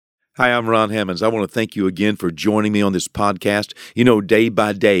Hi, I'm Ron Hammonds. I want to thank you again for joining me on this podcast. You know, day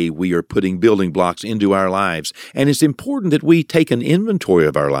by day, we are putting building blocks into our lives, and it's important that we take an inventory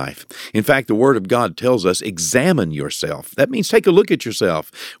of our life. In fact, the Word of God tells us, examine yourself. That means take a look at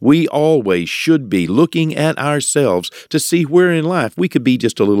yourself. We always should be looking at ourselves to see where in life we could be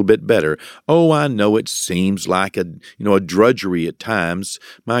just a little bit better. Oh, I know it seems like a drudgery at times.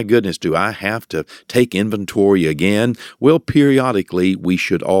 My goodness, do I have to take inventory again? Well, periodically, we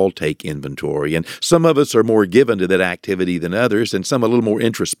should all take inventory. And some of us are more given to that activity than others, and some a little more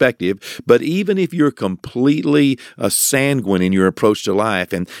introspective. But even if you're completely sanguine in your approach to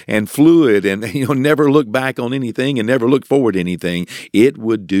life and fluid and never look back on anything and never look forward to anything, it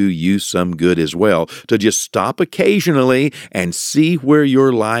would do you some good as well to just stop occasionally and see where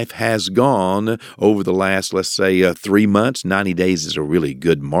your life has gone over the last, let's say, 3 months. 90 days is a really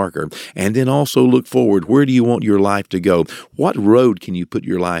good marker. And then also look forward. Where do you want your life to go? What road can you put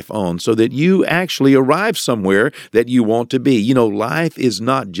your life on so that you actually arrive somewhere that you want to be? Life is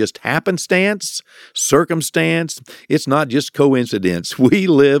not just happenstance, circumstance. It's not just coincidence. We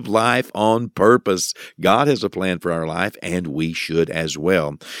live life on purpose. God has a plan for our life, and we should as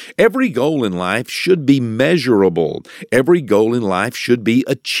well. Every goal in life should be measurable. Every goal in life should be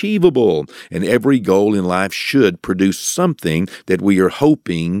achievable. And every goal in life should produce something that we are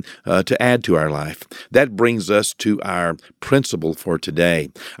hoping to add to our life. That brings us to our principle for today.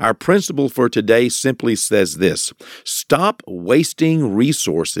 Our principle for today simply says this: stop wasting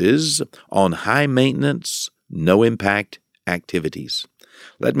resources on high-maintenance, no-impact activities.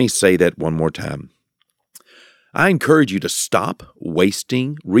 Let me say that one more time. I encourage you to stop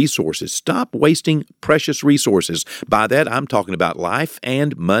wasting resources. Stop wasting precious resources. By that, I'm talking about life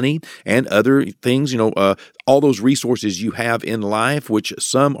and money and other things, all those resources you have in life, which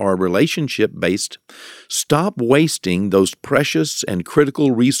some are relationship-based. Stop wasting those precious and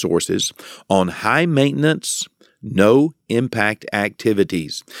critical resources on high-maintenance, no-impact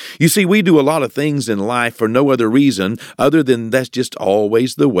activities. You see, we do a lot of things in life for no other reason other than that's just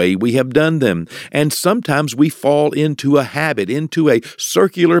always the way we have done them. And sometimes we fall into a habit, into a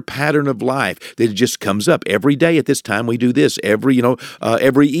circular pattern of life that just comes up. Every day at this time we do this. Every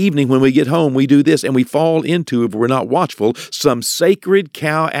evening when we get home we do this. And we fall into, if we're not watchful, some sacred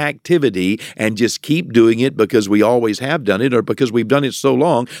cow activity and just keep doing it because we always have done it or because we've done it so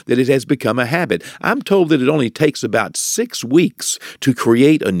long that it has become a habit. I'm told that it only takes about 6 weeks to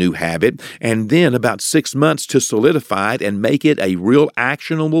create a new habit and then about 6 months to solidify it and make it a real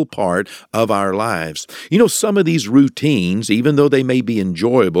actionable part of our lives. Some of these routines, even though they may be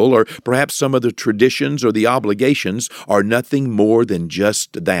enjoyable, or perhaps some of the traditions or the obligations, are nothing more than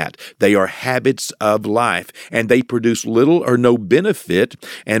just that. They are habits of life, and they produce little or no benefit,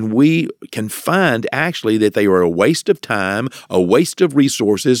 and we can find actually that they are a waste of time, a waste of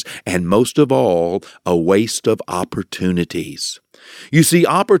resources, and most of all, a waste of opportunities. You see,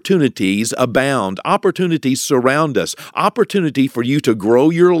 opportunities abound. Opportunities surround us. Opportunity for you to grow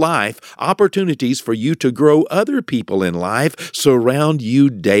your life. Opportunities for you to grow other people in life surround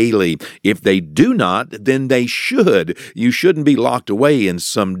you daily. If they do not, then they should. You shouldn't be locked away in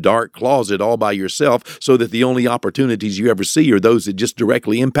some dark closet all by yourself so that the only opportunities you ever see are those that just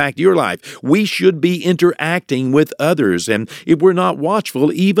directly impact your life. We should be interacting with others. And if we're not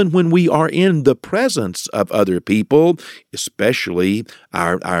watchful, even when we are in the presence of other people, especially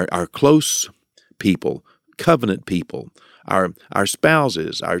our close people, covenant people, our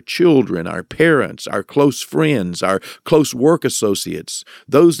spouses, our children, our parents, our close friends, our close work associates,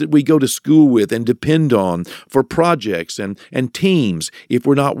 those that we go to school with and depend on for projects and teams. If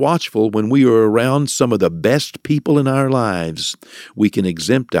we're not watchful when we are around some of the best people in our lives, we can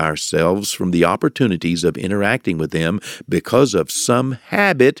exempt ourselves from the opportunities of interacting with them because of some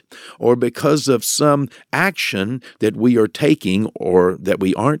habit or because of some action that we are taking or that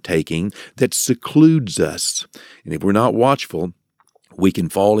we aren't taking that secludes us. And if we're not watchful, we can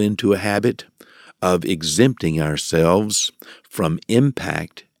fall into a habit of exempting ourselves from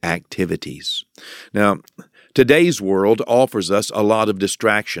impact activities. Now, today's world offers us a lot of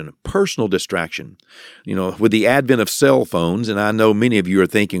distraction, personal distraction. With the advent of cell phones, and I know many of you are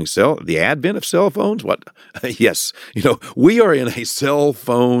thinking, the advent of cell phones? What? Yes, we are in a cell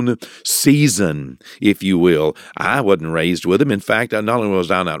phone season, if you will. I wasn't raised with them. In fact, not only was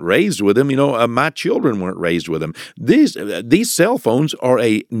I not raised with them, my children weren't raised with them. These cell phones are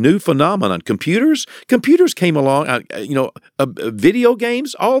a new phenomenon. Computers came along, video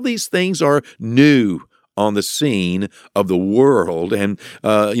games, all these things are new on the scene of the world. And,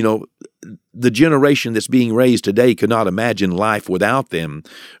 the generation that's being raised today could not imagine life without them.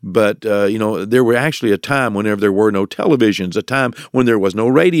 But, there were actually a time whenever there were no televisions, a time when there was no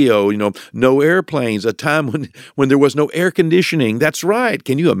radio, no airplanes, a time when there was no air conditioning. That's right.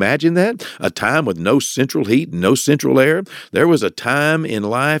 Can you imagine that? A time with no central heat, no central air. There was a time in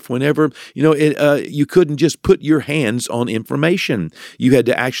life whenever, you couldn't just put your hands on information. You had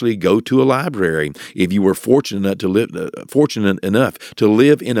to actually go to a library. If you were fortunate enough to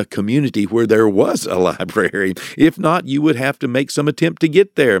live in a community where there was a library. If not, you would have to make some attempt to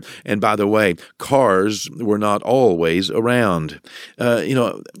get there. And by the way, cars were not always around.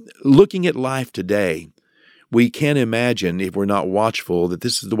 Looking at life today, we can't imagine, if we're not watchful, that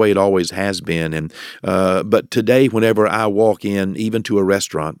this is the way it always has been. But today, whenever I walk in, even to a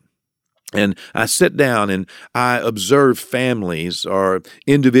restaurant, and I sit down and I observe families or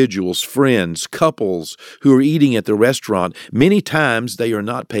individuals, friends, couples who are eating at the restaurant. Many times they are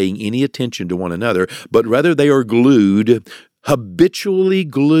not paying any attention to one another, but rather they are habitually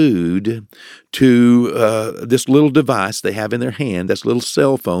glued to this little device they have in their hand, this little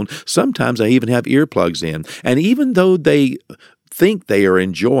cell phone. Sometimes they even have earplugs in. And even though they think they are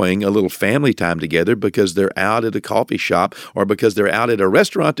enjoying a little family time together because they're out at a coffee shop or because they're out at a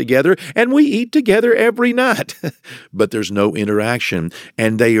restaurant together, and we eat together every night. But there's no interaction,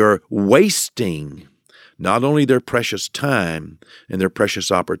 and they are wasting not only their precious time and their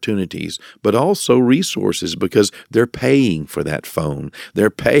precious opportunities, but also resources, because they're paying for that phone, they're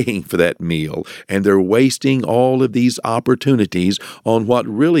paying for that meal, and they're wasting all of these opportunities on what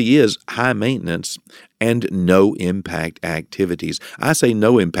really is high maintenance and no impact activities. I say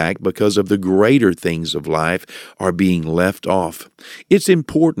no impact because of the greater things of life are being left off. It's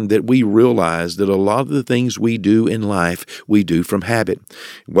important that we realize that a lot of the things we do in life, we do from habit.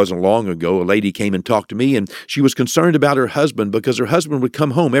 It wasn't long ago, a lady came and talked to me, and she was concerned about her husband because her husband would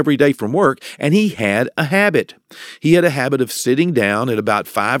come home every day from work, and he had a habit. He had a habit of sitting down at about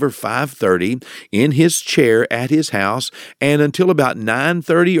 5 or 5:30 in his chair at his house, and until about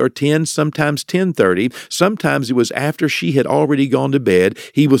 9:30 or 10, sometimes 10:30, sometimes it was after she had already gone to bed,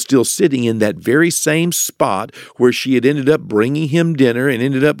 he was still sitting in that very same spot where she had ended up bringing him dinner and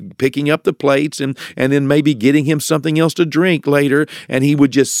ended up picking up the plates and then maybe getting him something else to drink later, and he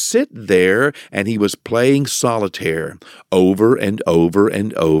would just sit there and he was playing solitaire over and over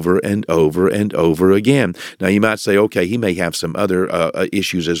and over and over and over again. Now you might say, okay, he may have some other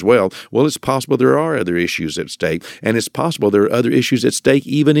issues as well. Well, it's possible there are other issues at stake, and it's possible there are other issues at stake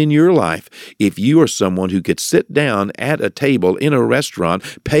even in your life. If you are someone who could sit down at a table in a restaurant,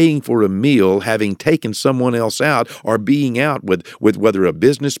 paying for a meal, having taken someone else out, or being out with whether a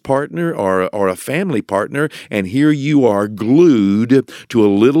business partner or a family partner, and here you are glued to a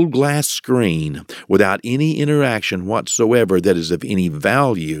little glass screen without any interaction whatsoever that is of any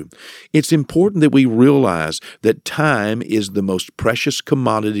value, it's important that we realize that time is the most precious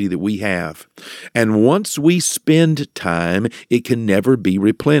commodity that we have. And once we spend time, it can never be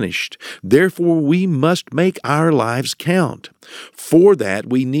replenished. Therefore, we must make our lives count. For that,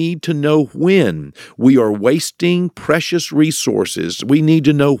 we need to know when we are wasting precious resources. We need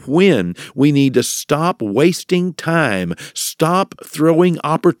to know when we need to stop wasting time, stop throwing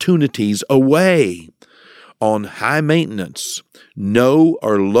opportunities away on high maintenance, no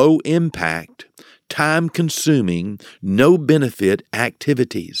or low impact, time-consuming, no-benefit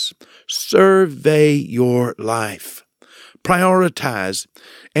activities. Survey your life. Prioritize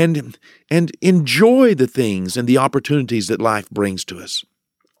and enjoy the things and the opportunities that life brings to us.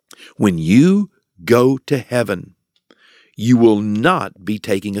 When you go to heaven, you will not be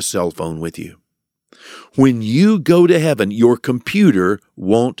taking a cell phone with you. When you go to heaven, your computer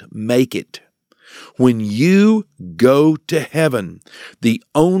won't make it. When you go to heaven, the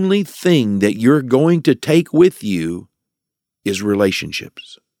only thing that you're going to take with you is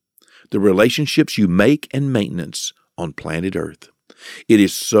relationships. The relationships you make and maintenance on planet Earth. It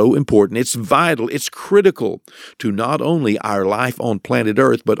is so important. It's vital. It's critical to not only our life on planet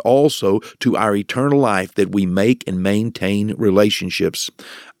Earth, but also to our eternal life that we make and maintain relationships.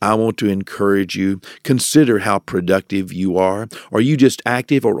 I want to encourage you, consider how productive you are. Are you just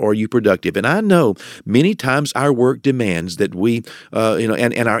active or are you productive? And I know many times our work demands that we,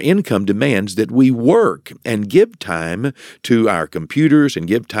 and our income demands that we work and give time to our computers and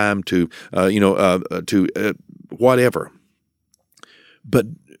give time to whatever. But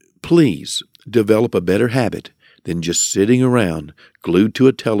please develop a better habit than just sitting around glued to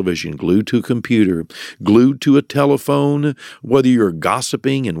a television, glued to a computer, glued to a telephone, whether you're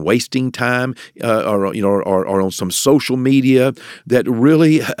gossiping and wasting time or on some social media that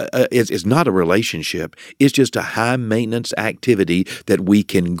really is not a relationship. It's just a high-maintenance activity that we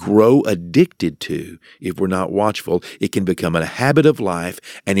can grow addicted to if we're not watchful. It can become a habit of life,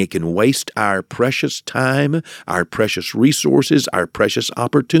 and it can waste our precious time, our precious resources, our precious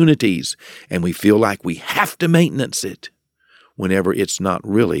opportunities, and we feel like we have to maintenance it whenever it's not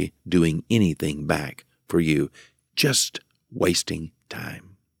really doing anything back for you, just wasting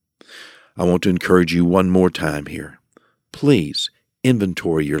time. I want to encourage you one more time here. Please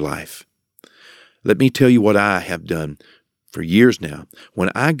inventory your life. Let me tell you what I have done for years now.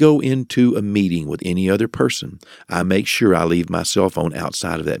 When I go into a meeting with any other person, I make sure I leave my cell phone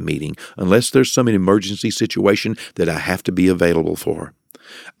outside of that meeting unless there's some emergency situation that I have to be available for.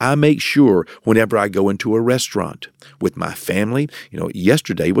 I make sure whenever I go into a restaurant with my family,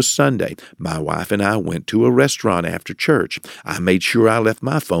 yesterday was Sunday. My wife and I went to a restaurant after church. I made sure I left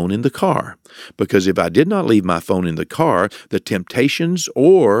my phone in the car, because if I did not leave my phone in the car, the temptations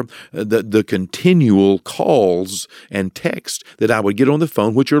or the continual calls and texts that I would get on the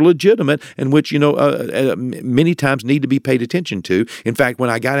phone, which are legitimate and which, many times need to be paid attention to. In fact,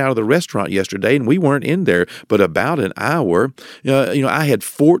 when I got out of the restaurant yesterday, and we weren't in there but about an hour, I had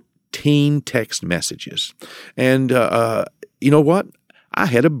 14 text messages. And you know what? I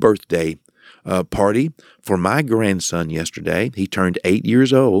had a birthday party for my grandson yesterday. He turned 8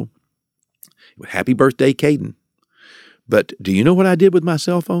 years old. Happy birthday, Caden. But do you know what I did with my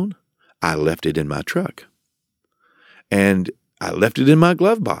cell phone? I left it in my truck. And I left it in my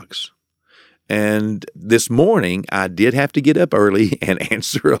glove box. And this morning, I did have to get up early and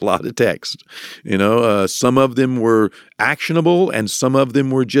answer a lot of texts. Some of them were actionable and some of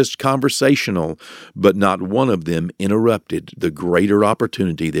them were just conversational, but not one of them interrupted the greater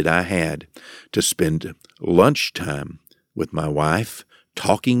opportunity that I had to spend lunchtime with my wife,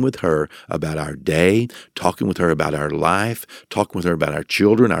 talking with her about our day, talking with her about our life, talking with her about our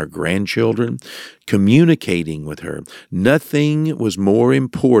children, our grandchildren, communicating with her. Nothing was more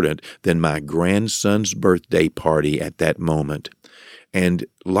important than my grandson's birthday party at that moment. And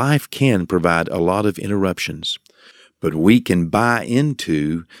life can provide a lot of interruptions. But we can buy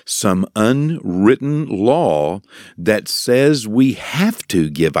into some unwritten law that says we have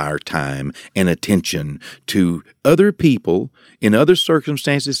to give our time and attention to other people in other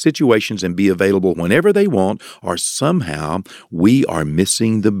circumstances, situations, and be available whenever they want, or somehow we are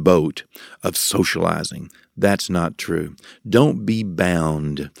missing the boat of socializing. That's not true. Don't be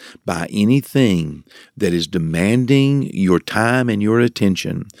bound by anything that is demanding your time and your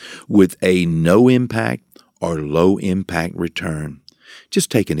attention with a no impact or low impact return. Just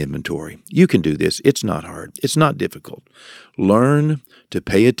take an inventory. You can do this. It's not hard. It's not difficult. Learn to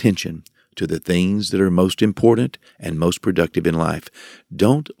pay attention to the things that are most important and most productive in life.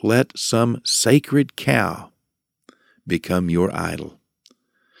 Don't let some sacred cow become your idol.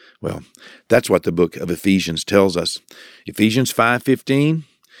 Well, that's what the book of Ephesians tells us. Ephesians 5:15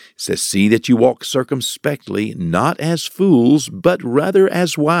 says, "See that you walk circumspectly, not as fools, but rather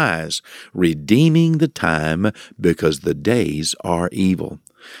as wise, redeeming the time, because the days are evil."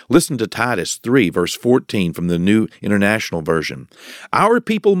 Listen to Titus 3, verse 14 from the New International Version. "Our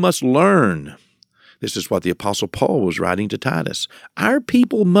people must learn." This is what the Apostle Paul was writing to Titus. "Our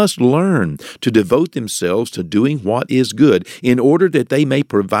people must learn to devote themselves to doing what is good, in order that they may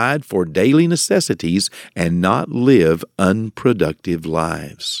provide for daily necessities and not live unproductive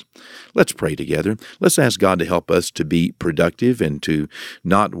lives." Let's pray together. Let's ask God to help us to be productive and to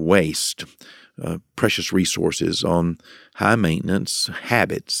not waste precious resources on high-maintenance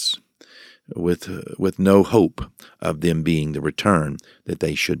habits with no hope of them being the return that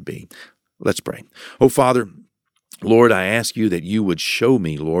they should be. Let's pray. Oh, Father, Lord, I ask you that you would show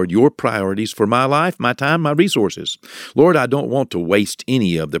me, Lord, your priorities for my life, my time, my resources. Lord, I don't want to waste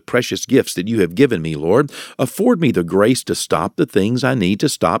any of the precious gifts that you have given me, Lord. Afford me the grace to stop the things I need to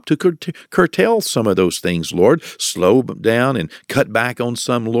stop, to curtail some of those things, Lord. Slow down and cut back on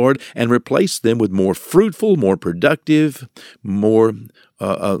some, Lord, and replace them with more fruitful, more productive, more,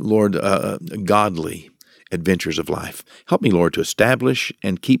 godly adventures of life. Help me, Lord, to establish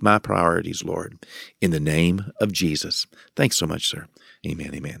and keep my priorities, Lord, in the name of Jesus. Thanks so much, sir.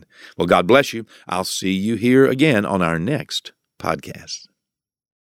 Amen, amen. Well, God bless you. I'll see you here again on our next podcast.